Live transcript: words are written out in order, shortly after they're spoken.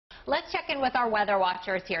let's check in with our weather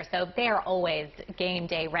watchers here. So they're always game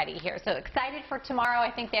day ready here. So excited for tomorrow.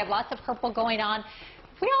 I think they have lots of purple going on.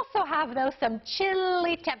 We also have, though, some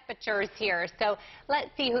chilly temperatures here. So let's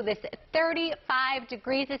see who this 35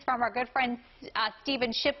 degrees is from our good friend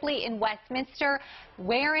Stephen Shipley in Westminster,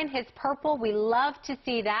 wearing his purple. We love to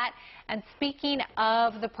see that. And speaking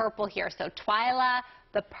of the purple here, so Twyla,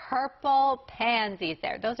 the purple pansies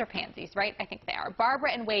there. Those are pansies, right? I think they are.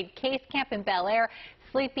 Barbara and Wade Case Camp in Bel Air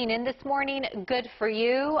sleeping in this morning. Good for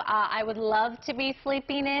you. I would love to be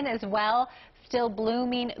sleeping in as well. Still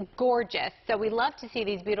blooming, gorgeous. So we love to see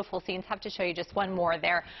these beautiful scenes. Have to show you just one more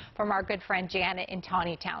there from our good friend Janet in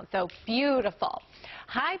Tawnytown. So beautiful.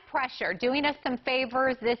 High pressure doing us some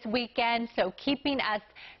favors this weekend, so keeping us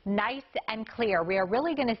nice and clear. We are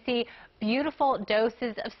really going to see beautiful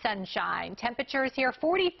doses of sunshine. Temperatures here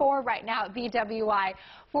 44 right now at BWI,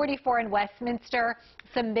 44 in Westminster,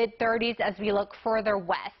 some mid-30s as we look further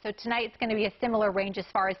west. So tonight it's going to be a similar range as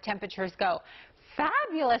far as temperatures go.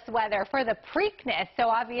 Fabulous weather for the Preakness. So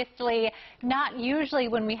obviously not usually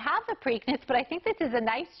when we have the Preakness, but I think this is a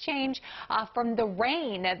nice change from the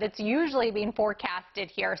rain that's usually being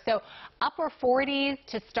forecasted here. So upper 40s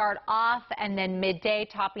to start off, and then midday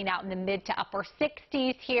topping out in the mid to upper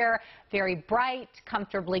 60s here. Very bright,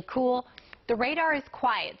 comfortably cool. The radar is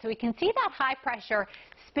quiet, so we can see that high pressure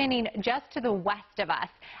spinning just to the west of us.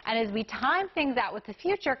 And as we time things out with the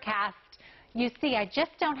futurecast, you see, I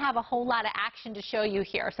just don't have a whole lot of action to show you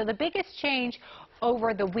here. So the biggest change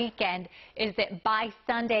over the weekend is that by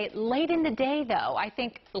Sunday, late in the day, though, I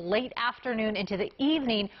think late afternoon into the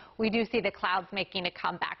evening, we do see the clouds making a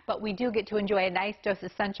comeback. But we do get to enjoy a nice dose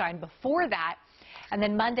of sunshine before that. And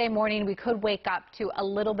then Monday morning, we could wake up to a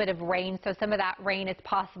little bit of rain. So some of that rain is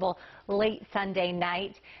possible late Sunday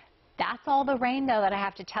night. That's all the rain, though, that I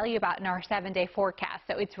have to tell you about in our 7-day forecast.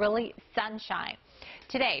 So it's really sunshine.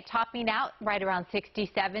 Today, topping out right around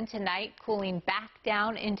 67 tonight, cooling back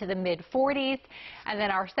down into the mid-40s, and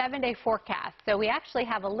then our 7-day forecast. So we actually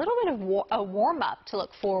have a little bit of a warm-up to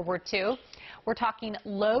look forward to. We're talking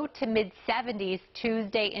low to mid-70s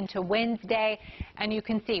Tuesday into Wednesday, and you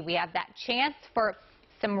can see we have that chance for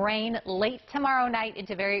some rain late tomorrow night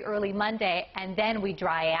into very early Monday, and then we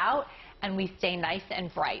dry out and we stay nice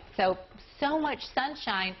and bright. So much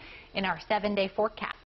sunshine in our 7-day forecast.